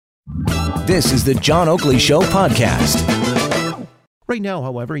This is the John Oakley Show podcast. Right now,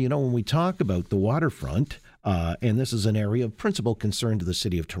 however, when we talk about the waterfront, and this is an area of principal concern to the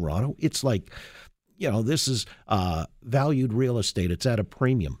city of Toronto, it's like, this is valued real estate. It's at a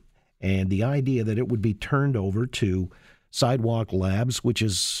premium. And the idea that it would be turned over to Sidewalk Labs, which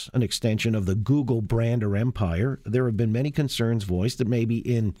is an extension of the Google brand or empire, there have been many concerns voiced that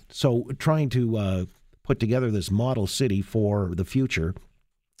maybe trying to put together this model city for the future,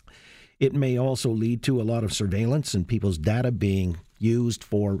 it may also lead to a lot of surveillance and people's data being used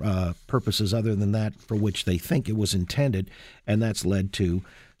for purposes other than that for which they think it was intended, and that's led to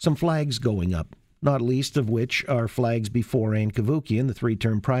some flags going up, not least of which are flags before Ann Cavoukian, the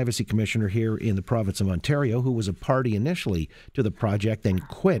three-term privacy commissioner here in the province of Ontario, who was a party initially to the project and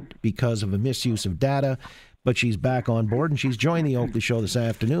quit because of a misuse of data, but she's back on board, and she's joined the Oakley Show this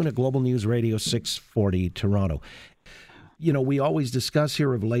afternoon at Global News Radio 640 Toronto. We always discuss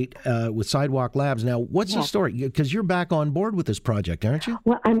here of late with Sidewalk Labs. Now, what's the story? Because you're back on board with this project, aren't you?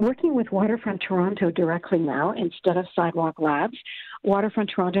 Well, I'm working with Waterfront Toronto directly now instead of Sidewalk Labs.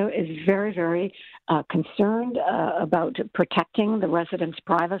 Waterfront Toronto is very, very concerned about protecting the residents'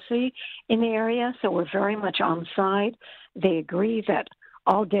 privacy in the area, so we're very much on side. They agree that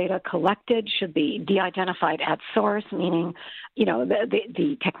all data collected should be de-identified at source, meaning,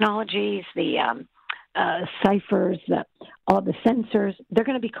 the technologies, the ciphers, all the sensors, they're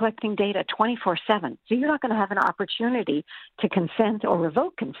going to be collecting data 24/7. So you're not going to have an opportunity to consent or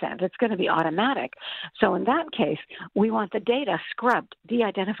revoke consent. It's going to be automatic. So in that case, we want the data scrubbed,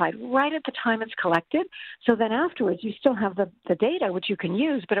 de-identified right at the time it's collected. So then afterwards, you still have the data, which you can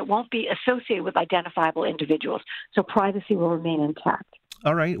use, but it won't be associated with identifiable individuals. So privacy will remain intact.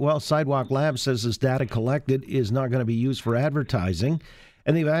 All right. Well, Sidewalk Labs says this data collected is not going to be used for advertising.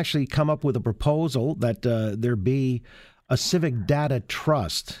 And they've actually come up with a proposal that there be a civic data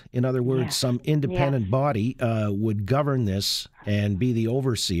trust. In other words, some independent body would govern this and be the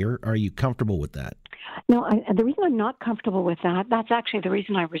overseer. Are you comfortable with that? No, the reason I'm not comfortable with that, that's actually the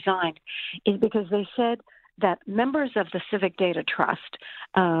reason I resigned, is because they said that members of the Civic Data Trust,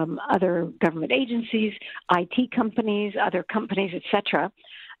 other government agencies, IT companies, other companies, etc.,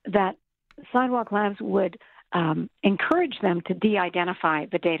 that Sidewalk Labs would encourage them to de-identify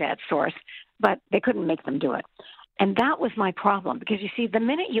the data at source, but they couldn't make them do it. And that was my problem, because you see, the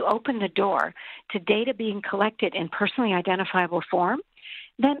minute you open the door to data being collected in personally identifiable form,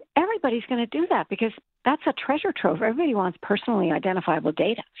 then everybody's going to do that, because that's a treasure trove. Everybody wants personally identifiable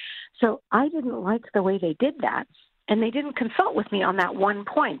data. So I didn't like the way they did that, and they didn't consult with me on that one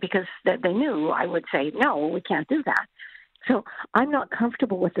point, because they knew I would say, no, we can't do that. So I'm not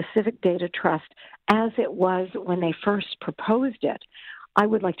comfortable with the Civic Data Trust as it was when they first proposed it. I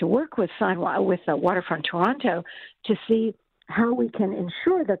would like to work with Waterfront Toronto to see how we can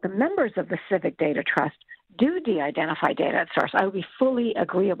ensure that the members of the Civic Data Trust do de-identify data at source. I would be fully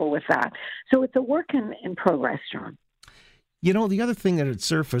agreeable with that. So it's a work in progress, John. The other thing that had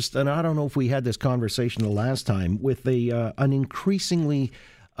surfaced, and I don't know if we had this conversation the last time, with an increasingly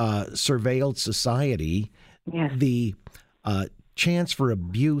surveilled society, the chance for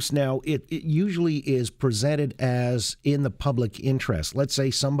abuse. Now, it usually is presented as in the public interest. Let's say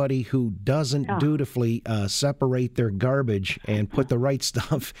somebody who doesn't dutifully separate their garbage and put the right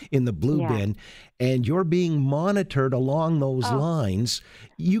stuff in the blue bin, and you're being monitored along those lines,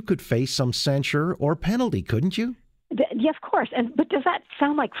 you could face some censure or penalty, couldn't you? Yeah, of course. But does that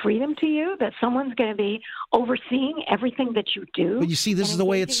sound like freedom to you, that someone's going to be overseeing everything that you do? But you see, this is the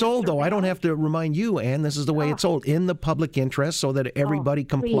way it's sold, though. I don't have to remind you, Ann, this is the way it's sold, in the public interest, so that everybody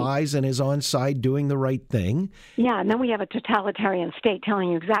complies and is on side doing the right thing. Yeah, and then we have a totalitarian state telling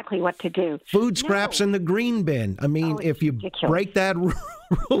you exactly what to do. Food scraps in the green bin. I mean, if you break that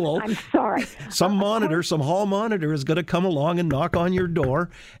rule, I'm sorry. some hall monitor is going to come along and knock on your door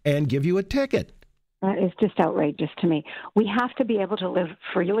and give you a ticket. That is just outrageous to me. We have to be able to live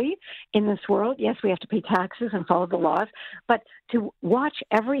freely in this world. Yes, we have to pay taxes and follow the laws, but to watch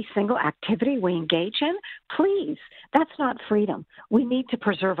every single activity we engage in, please, that's not freedom. We need to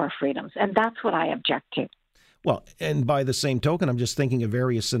preserve our freedoms, and that's what I object to. Well, and by the same token, I'm just thinking of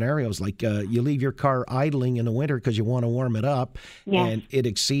various scenarios, like you leave your car idling in the winter because you want to warm it up, and it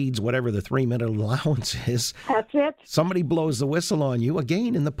exceeds whatever the 3-minute allowance is. That's it. Somebody blows the whistle on you.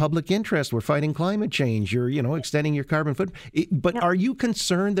 Again, in the public interest, we're fighting climate change. You're, extending your carbon footprint. But are you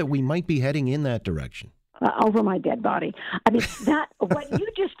concerned that we might be heading in that direction? Over my dead body. I mean, what you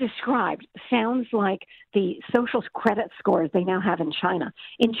just described sounds like the social credit scores they now have in China.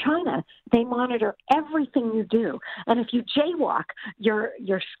 In China, they monitor everything you do. And if you jaywalk, your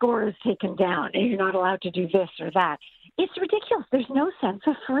score is taken down and you're not allowed to do this or that. It's ridiculous. There's no sense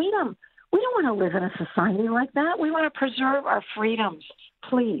of freedom. We don't want to live in a society like that. We want to preserve our freedoms,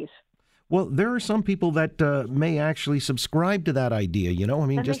 please. Well, there are some people that may actually subscribe to that idea, you know? I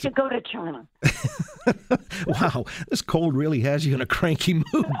mean, then just they should go to China. Wow, this cold really has you in a cranky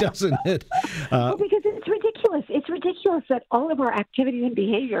mood, doesn't it? Well, because it's ridiculous. It's ridiculous that all of our activities and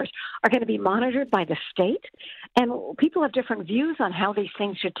behaviors are going to be monitored by the state, and people have different views on how these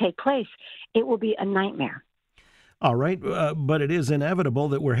things should take place. It will be a nightmare. All right, but it is inevitable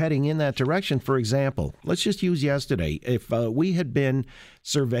that we're heading in that direction. For example, let's just use yesterday. If we had been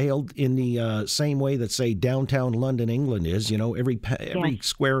surveilled in the same way that, say, downtown London, England is, you know, every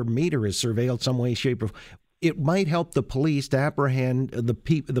square meter is surveilled some way, shape, or form. It might help the police to apprehend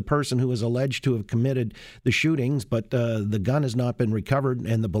the person who is alleged to have committed the shootings, but the gun has not been recovered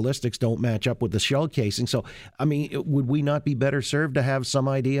and the ballistics don't match up with the shell casing. So, I mean, would we not be better served to have some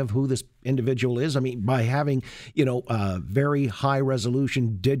idea of who this individual is? I mean, by having, you know, very high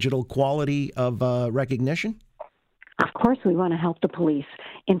resolution digital quality of recognition? Of course, we want to help the police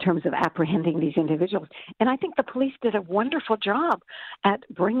in terms of apprehending these individuals. And I think the police did a wonderful job at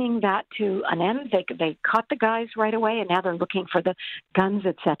bringing that to an end. They caught the guys right away, and now they're looking for the guns,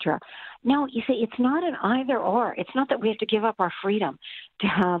 etc. Now, you see, it's not an either or. It's not that we have to give up our freedom to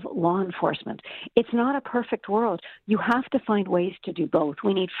have law enforcement. It's not a perfect world. You have to find ways to do both.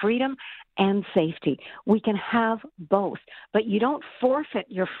 We need freedom and safety. We can have both, but you don't forfeit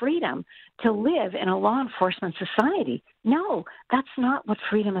your freedom to live in a law enforcement society. No, that's not what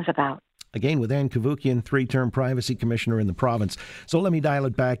freedom is about. Again, with Ann Cavoukian, 3-term privacy commissioner in the province. So let me dial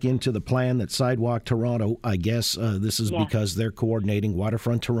it back into the plan that Sidewalk Toronto, I guess this is because they're coordinating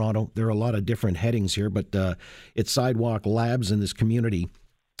Waterfront Toronto. There are a lot of different headings here, but it's Sidewalk Labs in this community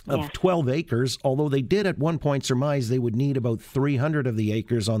of 12 acres, although they did at one point surmise they would need about 300 of the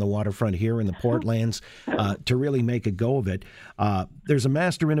acres on the waterfront here in the Portlands to really make a go of it. There's a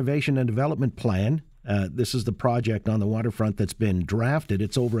master innovation and development plan. This is the project on the waterfront that's been drafted.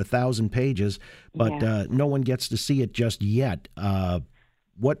 It's over 1,000 pages, but no one gets to see it just yet.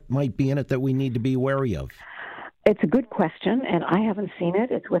 What might be in it that we need to be wary of? It's a good question, and I haven't seen it.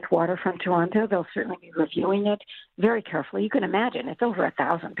 It's with Waterfront Toronto. They'll certainly be reviewing it very carefully. You can imagine it's over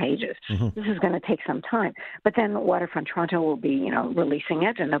 1,000 pages. This is going to take some time. But then Waterfront Toronto will be, releasing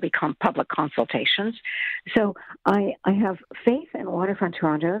it, and there'll be public consultations. So I have faith in Waterfront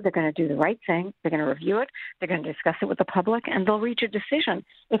Toronto. They're going to do the right thing. They're going to review it. They're going to discuss it with the public, and they'll reach a decision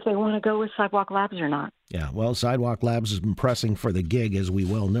if they want to go with Sidewalk Labs or not. Yeah, well, Sidewalk Labs has been pressing for the gig, as we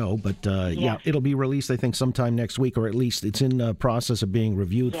well know. But, it'll be released, I think, sometime next week, or at least it's in the process of being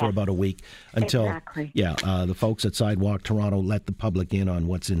reviewed for about a week until, the folks at Sidewalk Toronto let the public in on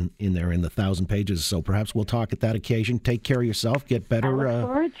what's in there in the 1,000 pages. So perhaps we'll talk at that occasion. Take care of yourself. Get better. I look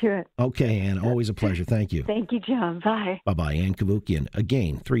forward to it. Okay, Ann. Always a pleasure. Thank you. Thank you, John. Bye. Bye-bye. Ann Cavoukian,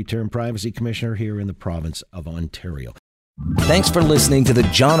 again, 3-term privacy commissioner here in the province of Ontario. Thanks for listening to the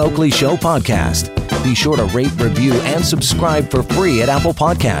John Oakley Show podcast. Be sure to rate, review, and subscribe for free at Apple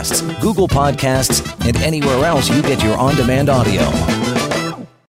Podcasts, Google Podcasts, and anywhere else you get your on-demand audio.